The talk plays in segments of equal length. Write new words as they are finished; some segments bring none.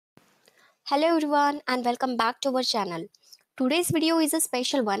Hello everyone and welcome back to our channel. Today's video is a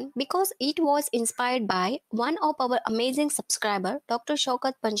special one because it was inspired by one of our amazing subscriber, Dr.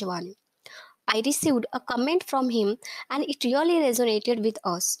 Shaukat Panjwani. I received a comment from him and it really resonated with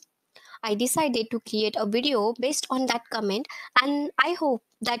us. I decided to create a video based on that comment and I hope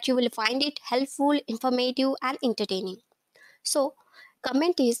that you will find it helpful, informative and entertaining. So,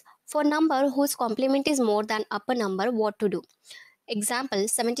 comment is for number whose complement is more than upper number, what to do? Example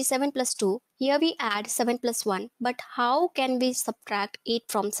 77 plus 2. Here we add 7 plus 1. But how can we subtract 8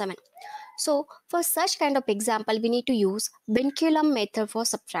 from 7? So for such kind of example, we need to use Vinculum method for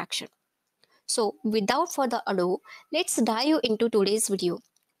subtraction. So without further ado, let's dive into today's video.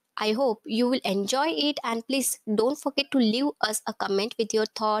 I hope you will enjoy it and please don't forget to leave us a comment with your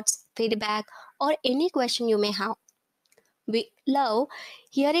thoughts, feedback or any question you may have. We love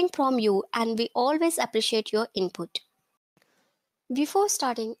hearing from you and we always appreciate your input. Before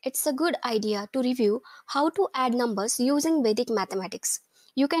starting, it's a good idea to review how to add numbers using Vedic mathematics.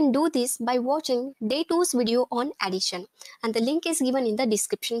 You can do this by watching Day 2's video on addition and the link is given in the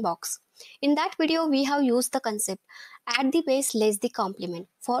description box. In that video, we have used the concept add the base less the complement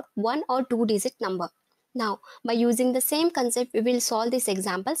for 1 or 2 digit number. Now, by using the same concept, we will solve this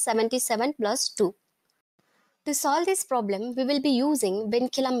example 77 plus 2. To solve this problem, we will be using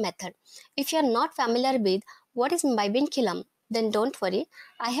Vinculum method. If you are not familiar with what is meant by Vinculum, then don't worry,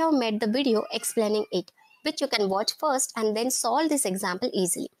 I have made the video explaining it, which you can watch first and then solve this example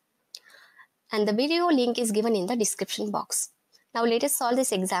easily. And the video link is given in the description box. Now let us solve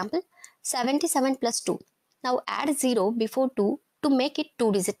this example 77 plus 2. Now add 0 before 2 to make it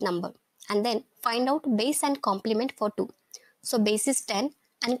 2-digit number and then find out base and complement for 2. So base is 10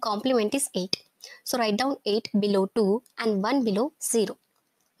 and complement is 8. So write down 8 below 2 and 1 below 0.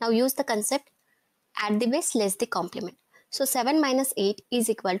 Now use the concept add the base less the complement. So 7 minus 8 is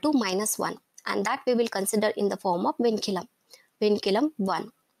equal to minus 1 and that we will consider in the form of Vinculum. Vinculum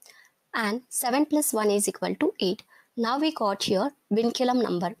 1 and 7 plus 1 is equal to 8. Now we got here Vinculum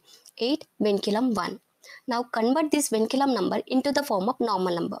number 8 Vinculum 1. Now convert this Vinculum number into the form of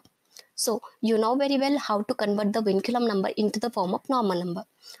normal number. So you know very well how to convert the Vinculum number into the form of normal number.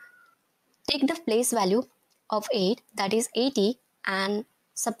 Take the place value of 8 that is 80 and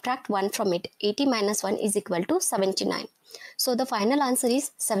subtract 1 from it. 80 minus 1 is equal to 79. So the final answer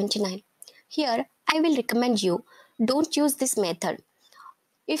is 79. Here I will recommend you don't use this method.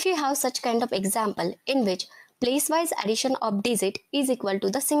 If you have such kind of example in which place-wise addition of digit is equal to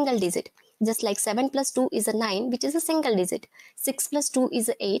the single digit, just like 7 plus 2 is a 9 which is a single digit, 6 plus 2 is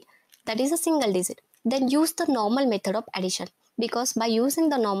a 8 that is a single digit, then use the normal method of addition because by using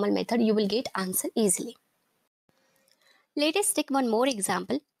the normal method you will get answer easily. Let us take one more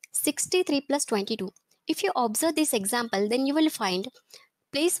example 63 plus 22. If you observe this example, then you will find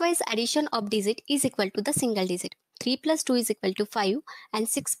place-wise addition of digit is equal to the single digit. 3 plus 2 is equal to 5 and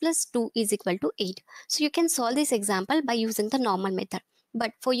 6 plus 2 is equal to 8. So you can solve this example by using the normal method.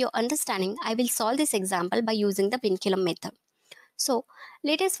 But for your understanding, I will solve this example by using the Vinculum method. So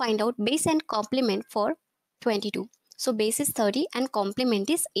let us find out base and complement for 22. So base is 30 and complement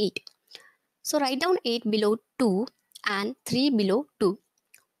is 8. So write down 8 below 2 and 3 below 2.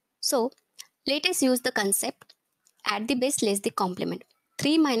 So let us use the concept add the base less the complement.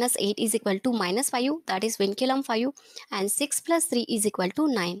 3 minus 8 is equal to minus 5 that is Vinculum 5 and 6 plus 3 is equal to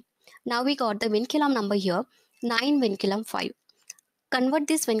 9. Now we got the Vinculum number here 9 Vinculum 5. Convert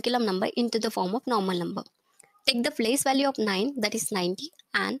this Vinculum number into the form of normal number. Take the place value of 9 that is 90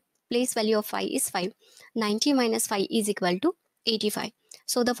 and place value of 5 is 5. 90 minus 5 is equal to 85.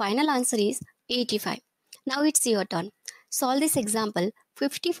 So the final answer is 85. Now it's your turn. Solve this example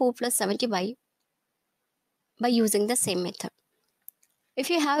 54 plus 75 by using the same method. If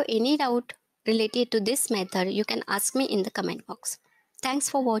you have any doubt related to this method, you can ask me in the comment box. Thanks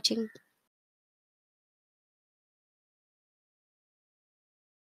for watching.